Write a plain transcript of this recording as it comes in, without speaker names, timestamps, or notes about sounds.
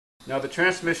Now the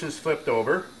transmission is flipped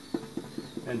over,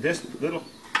 and this little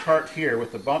part here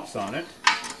with the bumps on it,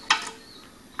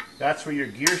 that's where your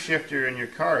gear shifter in your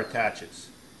car attaches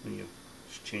when you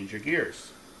change your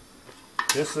gears.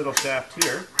 This little shaft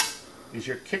here is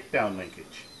your kickdown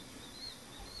linkage.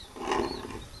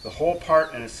 The whole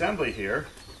part and assembly here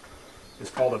is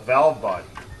called a valve body.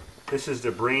 This is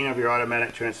the brain of your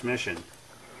automatic transmission.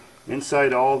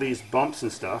 Inside all these bumps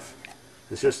and stuff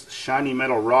is just shiny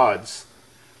metal rods,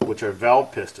 which are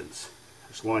valve pistons.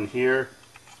 There's one here,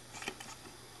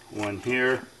 one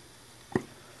here.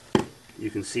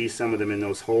 You can see some of them in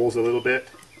those holes a little bit.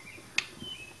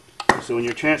 So when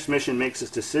your transmission makes its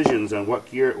decisions on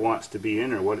what gear it wants to be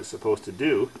in or what it's supposed to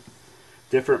do,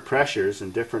 different pressures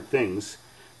and different things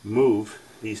move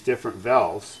these different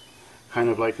valves, kind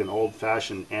of like an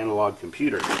old-fashioned analog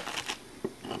computer.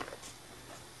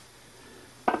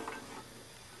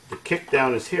 The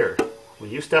kickdown is here. When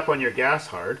you step on your gas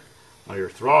hard, on your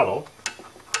throttle,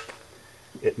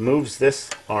 it moves this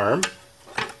arm,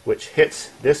 which hits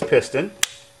this piston,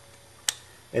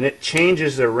 and it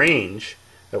changes the range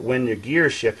that when your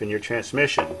gears shift in your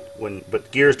transmission.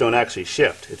 But gears don't actually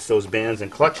shift, it's those bands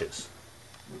and clutches.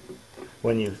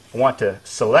 When you want to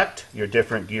select your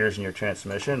different gears in your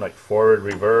transmission, like forward,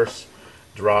 reverse,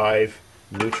 drive,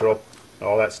 neutral,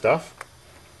 all that stuff,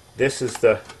 this is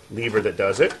the lever that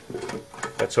does it.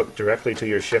 That's hooked directly to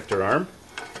your shifter arm,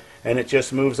 and it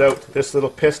just moves out this little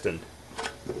piston,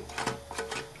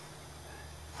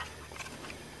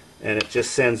 and it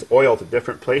just sends oil to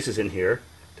different places in here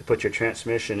to put your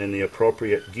transmission in the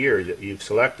appropriate gear that you've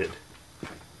selected.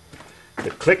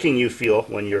 The clicking you feel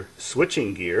when you're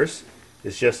switching gears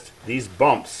is just these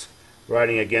bumps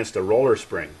riding against a roller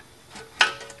spring.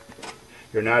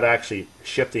 You're not actually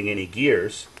shifting any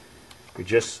gears, you're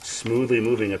just smoothly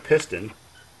moving a piston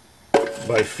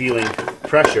by feeling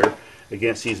pressure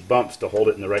against these bumps to hold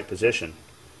it in the right position.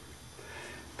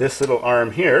 This little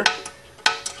arm here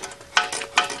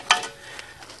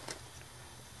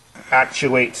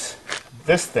actuates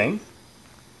this thing,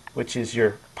 which is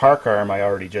your park arm I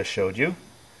already just showed you.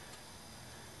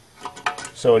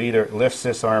 So it either lifts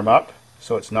this arm up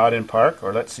so it's not in park,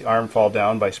 or lets the arm fall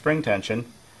down by spring tension,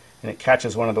 and it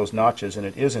catches one of those notches and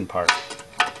it is in park.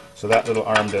 So that little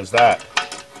arm does that.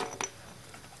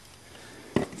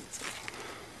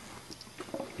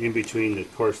 In between,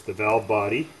 of course, the valve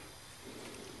body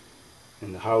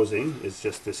and the housing is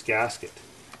just this gasket.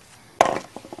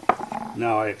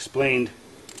 Now, I explained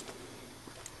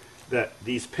that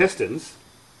these pistons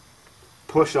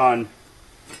push on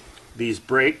these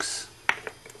brakes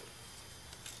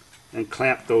and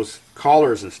clamp those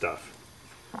collars and stuff.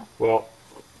 Well,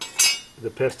 the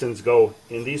pistons go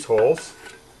in these holes,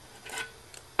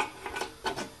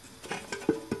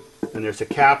 and there's a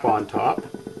cap on top.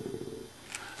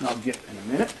 I'll get in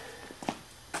a minute.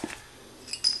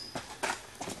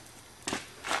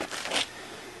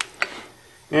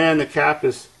 And the cap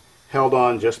is held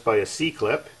on just by a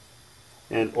C-clip,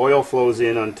 and oil flows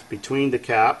in on between the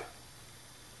cap,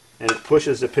 and it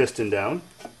pushes the piston down,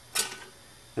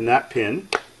 and that pin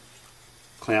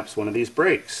clamps one of these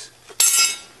brakes.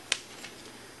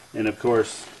 And of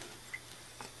course,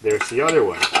 there's the other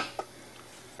one.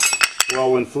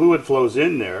 Well, when fluid flows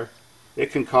in there,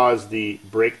 it can cause the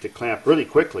brake to clamp really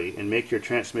quickly and make your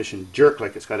transmission jerk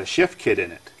like it's got a shift kit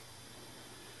in it.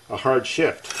 A hard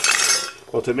shift.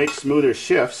 Well, to make smoother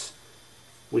shifts,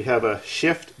 we have a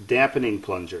shift dampening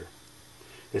plunger.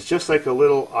 It's just like a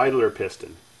little idler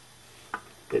piston.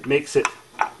 It makes it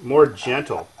more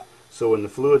gentle, so when the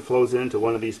fluid flows into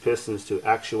one of these pistons to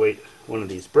actuate one of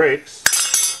these brakes,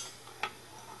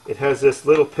 it has this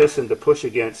little piston to push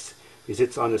against because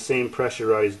it's on the same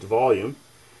pressurized volume,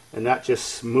 and that just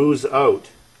smooths out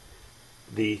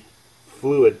the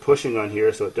fluid pushing on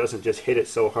here so it doesn't just hit it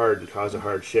so hard and cause a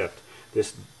hard shift.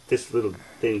 This little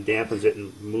thing dampens it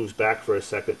and moves back for a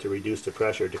second to reduce the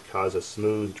pressure to cause a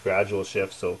smooth, gradual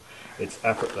shift, so it's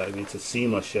effortless. I mean, it's a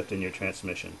seamless shift in your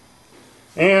transmission.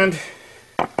 And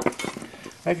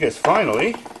I guess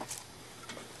finally,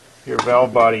 your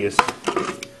valve body is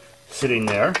sitting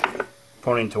there,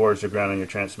 pointing towards the ground in your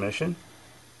transmission,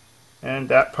 and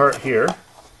that part here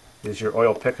is your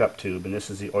oil pickup tube, and this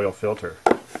is the oil filter.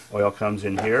 Oil comes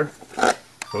in here,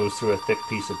 goes through a thick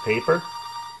piece of paper,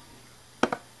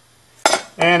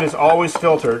 and is always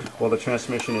filtered while the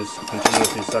transmission is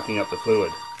continuously sucking up the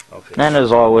fluid. Okay. And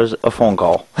as always, a phone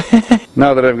call.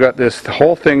 Now that I've got this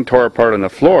whole thing tore apart on the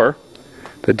floor,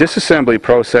 the disassembly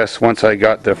process, once I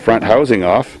got the front housing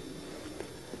off,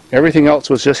 everything else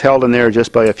was just held in there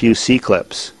just by a few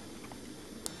C-clips.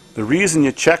 The reason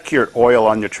you check your oil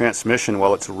on your transmission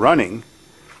while it's running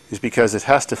is because it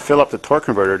has to fill up the torque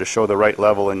converter to show the right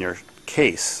level in your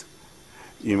case,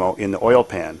 in the oil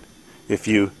pan. If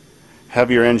you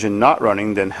have your engine not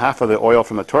running, then half of the oil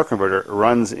from the torque converter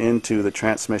runs into the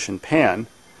transmission pan,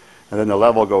 and then the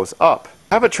level goes up.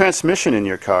 Have a transmission in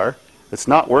your car that's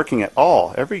not working at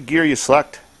all. Every gear you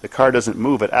select, the car doesn't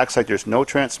move. It acts like there's no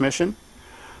transmission.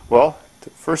 Well, the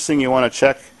first thing you want to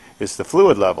check is the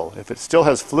fluid level. If it still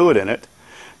has fluid in it,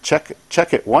 check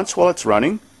it once while it's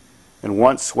running and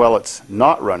once while it's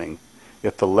not running.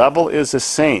 If the level is the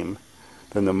same,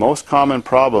 then the most common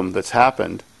problem that's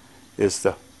happened is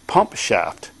the pump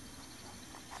shaft.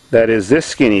 That is, this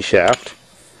skinny shaft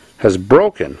has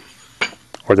broken,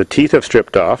 or the teeth have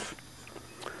stripped off,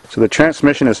 so the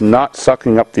transmission is not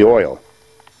sucking up the oil.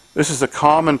 This is a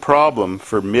common problem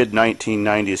for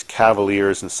mid-1990s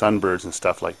Cavaliers and Sunbirds and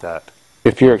stuff like that.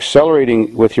 If you're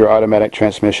accelerating with your automatic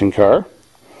transmission car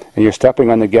and you're stepping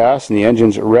on the gas and the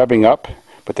engine's revving up,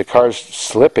 but the car's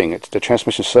slipping, the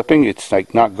transmission's slipping, it's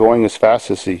like not going as fast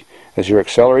as you're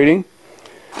accelerating,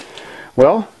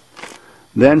 well,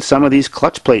 then some of these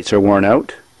clutch plates are worn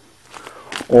out,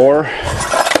 or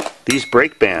these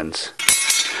brake bands.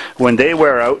 When they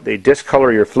wear out, they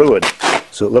discolor your fluid,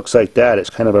 so it looks like that. It's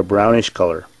kind of a brownish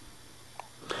color.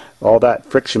 All that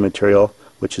friction material,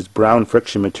 which is brown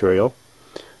friction material,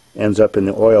 ends up in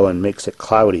the oil and makes it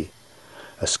cloudy.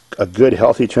 A good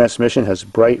healthy transmission has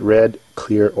bright red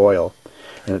clear oil,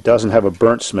 and it doesn't have a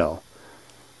burnt smell.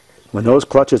 When those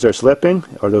clutches are slipping,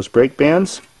 or those brake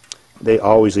bands, they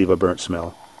always leave a burnt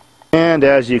smell. And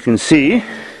as you can see,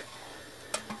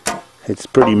 it's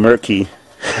pretty murky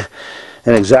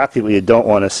and exactly what you don't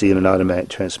want to see in an automatic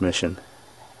transmission.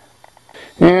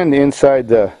 And inside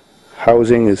the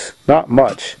housing is not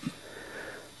much,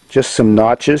 just some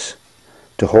notches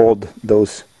to hold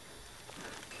those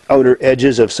outer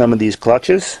edges of some of these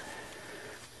clutches,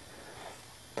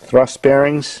 thrust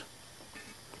bearings,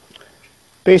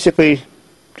 basically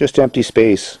just empty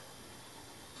space.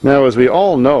 Now, as we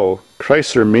all know,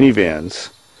 Chrysler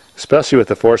minivans, especially with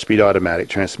the 4-speed automatic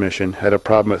transmission, had a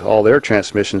problem with all their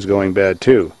transmissions going bad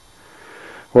too.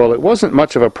 Well, it wasn't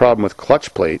much of a problem with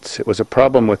clutch plates, it was a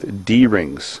problem with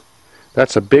D-rings.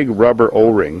 That's a big rubber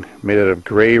O-ring made out of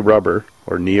gray rubber,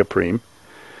 or neoprene,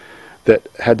 that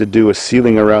had to do with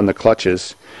sealing around the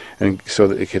clutches and so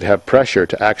that it could have pressure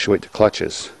to actuate the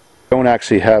clutches. I don't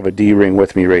actually have a D-ring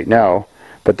with me right now,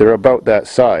 but they're about that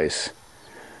size.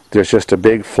 There's just a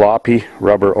big floppy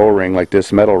rubber O-ring like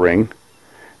this metal ring.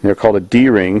 And they're called a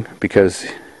D-ring because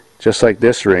just like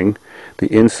this ring,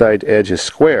 the inside edge is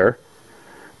square,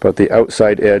 but the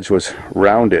outside edge was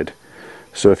rounded.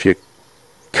 So if you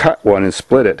cut one and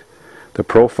split it, the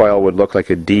profile would look like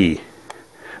a D.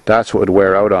 That's what would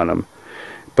wear out on them.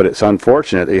 But it's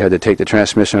unfortunate that you had to take the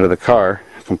transmission out of the car,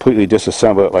 completely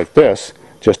disassemble it like this,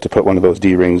 just to put one of those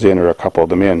D-rings in, or a couple of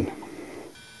them in.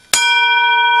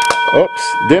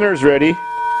 Oops, dinner's ready.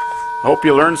 Hope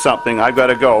you learned something. I've got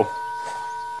to go.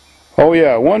 Oh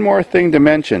yeah, one more thing to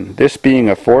mention. This being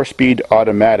a 4-speed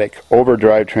automatic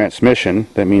overdrive transmission,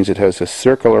 that means it has a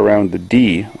circle around the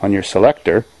D on your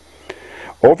selector.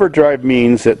 Overdrive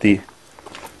means that the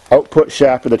output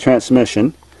shaft of the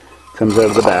transmission comes out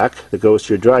of the back, that goes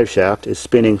to your drive shaft, is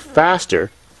spinning faster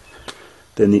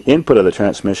than the input of the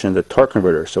transmission, the torque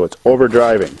converter, so it's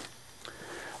overdriving.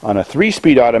 On a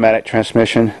 3-speed automatic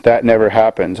transmission, that never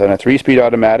happens. On a 3-speed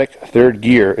automatic, third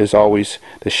gear is always,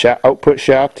 the output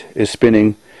shaft is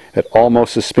spinning at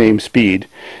almost the same speed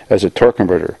as a torque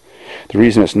converter. The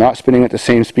reason it's not spinning at the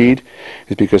same speed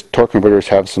is because torque converters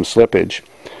have some slippage,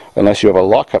 unless you have a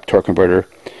lockup torque converter,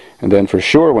 and then for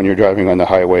sure when you're driving on the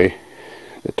highway,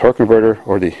 the torque converter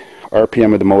or the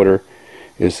RPM of the motor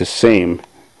is the same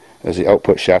as the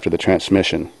output shaft of the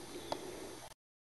transmission.